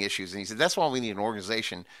aging issues. And he said, that's why we need an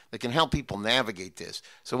organization that can help people navigate this.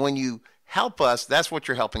 So when you help us, that's what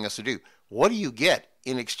you're helping us to do. What do you get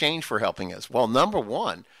in exchange for helping us? Well, number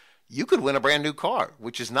one, you could win a brand new car,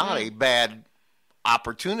 which is not a bad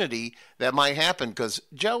opportunity that might happen, because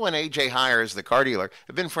Joe and AJ Hires, the car dealer,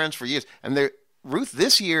 have been friends for years. And Ruth,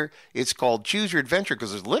 this year, it's called Choose Your Adventure,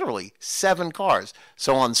 because there's literally 7 cars.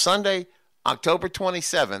 So on Sunday, October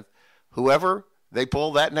 27th, whoever they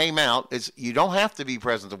pull that name out, you don't have to be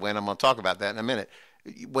present to win. I'm going to talk about that in a minute.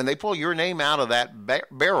 When they pull your name out of that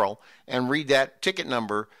barrel and read that ticket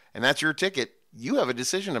number, and that's your ticket, you have a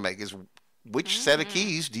decision to make. Is which set of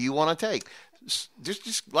keys do you want to take? There's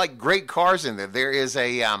just like great cars in there. There is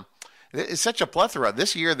it's such a plethora.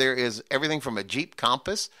 This year there is everything from a Jeep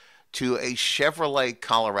Compass to a Chevrolet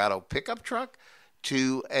Colorado pickup truck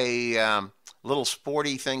to a little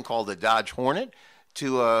sporty thing called the Dodge Hornet,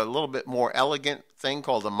 to a little bit more elegant thing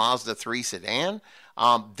called the Mazda 3 sedan.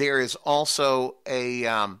 There is also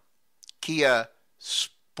a Kia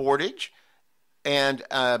Sportage and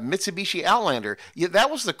Mitsubishi Outlander. Yeah, that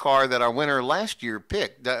was the car that our winner last year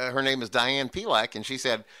picked. Her name is Diane Pelak, and she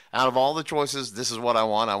said, out of all the choices, this is what I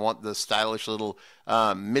want. I want the stylish little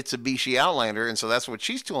Mitsubishi Outlander, and so that's what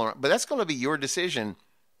she's doing. But that's going to be your decision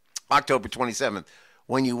October 27th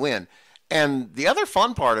when you win. And the other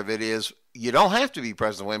fun part of it is you don't have to be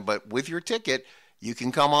present to win, but with your ticket, you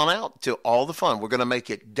can come on out to all the fun. We're going to make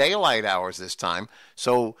it daylight hours this time.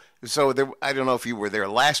 So there, I don't know if you were there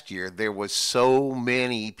last year. There was so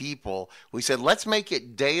many people. We said, let's make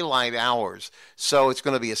it daylight hours. So it's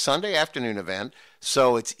going to be a Sunday afternoon event.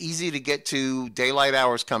 So it's easy to get to daylight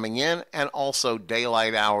hours coming in and also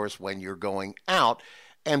daylight hours when you're going out.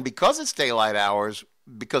 And because it's daylight hours,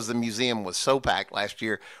 because the museum was so packed last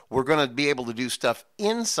year, we're going to be able to do stuff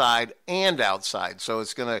inside and outside. So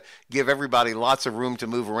it's going to give everybody lots of room to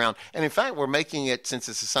move around. And in fact, we're making it, since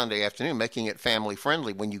it's a Sunday afternoon, making it family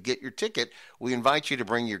friendly. When you get your ticket, we invite you to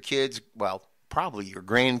bring your kids, well, probably your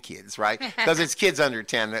grandkids, right? Because it's kids under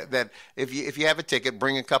 10. That if you have a ticket,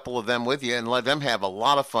 bring a couple of them with you and let them have a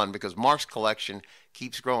lot of fun, because Mark's collection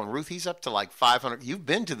keeps growing. Ruth, he's up to like 500. You've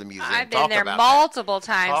been to the museum. I've been there multiple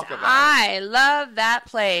times. I love that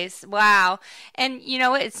place. Wow. And you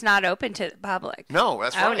know what? It's not open to the public. No,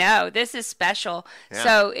 that's right. Oh, no. This is special. Yeah.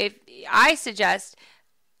 So if I suggest,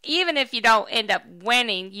 even if you don't end up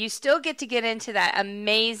winning, you still get to get into that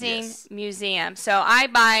amazing museum. So I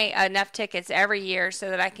buy enough tickets every year so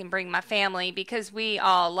that I can bring my family, because we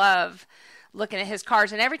all love looking at his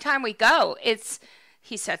cars. And every time we go,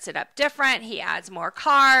 he sets it up different. He adds more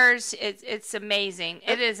cars. It's amazing.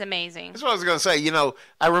 It is amazing. That's what I was going to say.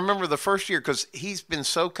 I remember the first year, because he's been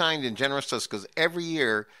so kind and generous to us, because every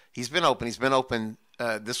year he's been open. He's been open.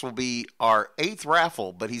 This will be our 8th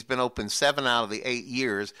raffle, but he's been open 7 out of the 8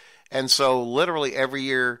 years. And so literally every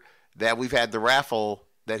year that we've had the raffle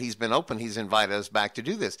that he's been open, he's invited us back to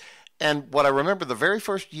do this. And what I remember, the very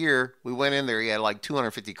first year we went in there, he had like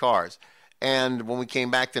 250 cars. And when we came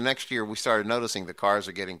back the next year, we started noticing the cars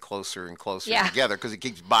are getting closer and closer together, because he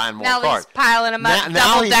keeps buying more cars. Now he's piling them up.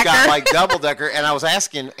 Now he's got like double-decker. And I was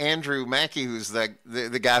asking Andrew Mackey, who's the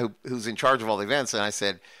guy who's in charge of all the events, and I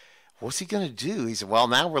said, what's he going to do? He said, well,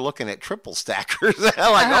 now we're looking at triple stackers.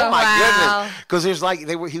 I'm like, oh my goodness. Because there's like,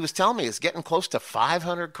 he was telling me it's getting close to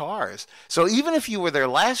 500 cars. So even if you were there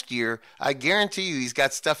last year, I guarantee you he's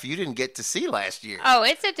got stuff you didn't get to see last year. Oh,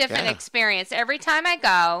 it's a different experience. Every time I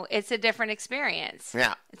go, it's a different experience.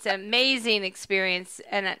 Yeah. It's an amazing experience,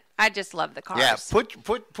 and I just love the cars. Yeah,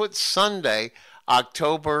 put Sunday,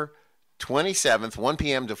 October 27th, 1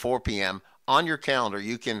 p.m. to 4 p.m., on your calendar.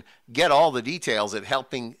 You can get all the details at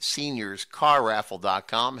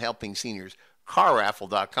helpingseniors.carraffle.com,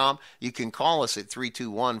 helpingseniors.carraffle.com. You can call us at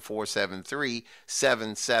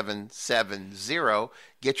 321-473-7770.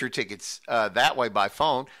 Get your tickets that way by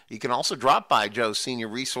phone. You can also drop by Joe's Senior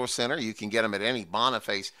Resource Center. You can get them at any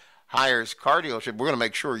Boniface hires car dealership, we're going to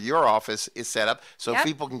make sure your office is set up so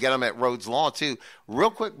people can get them at Rhodes Law too. Real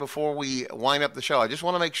quick before we wind up the show, I just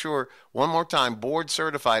want to make sure one more time, board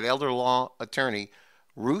certified elder law attorney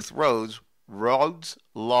Ruth Rhodes, Rhodes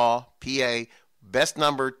Law, PA, best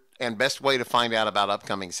number and best way to find out about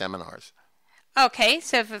upcoming seminars. Okay,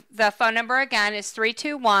 so the phone number again is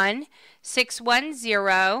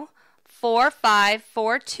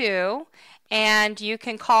 321-610-4542. And you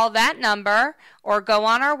can call that number or go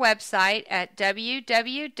on our website at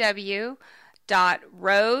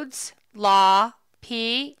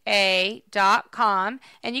www.rhodeslawpa.com,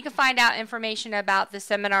 and you can find out information about the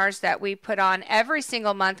seminars that we put on every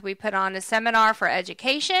single month. We put on a seminar for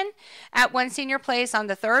education at One Senior Place on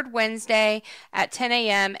the third Wednesday at 10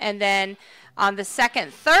 a.m. And then on the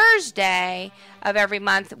second Thursday of every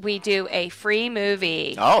month, we do a free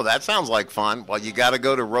movie. Oh, that sounds like fun. Well, you got to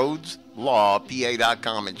go to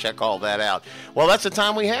RhodesLawPA.com and check all that out. Well, that's the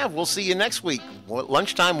time we have. We'll see you next week,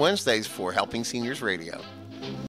 lunchtime Wednesdays for Helping Seniors Radio.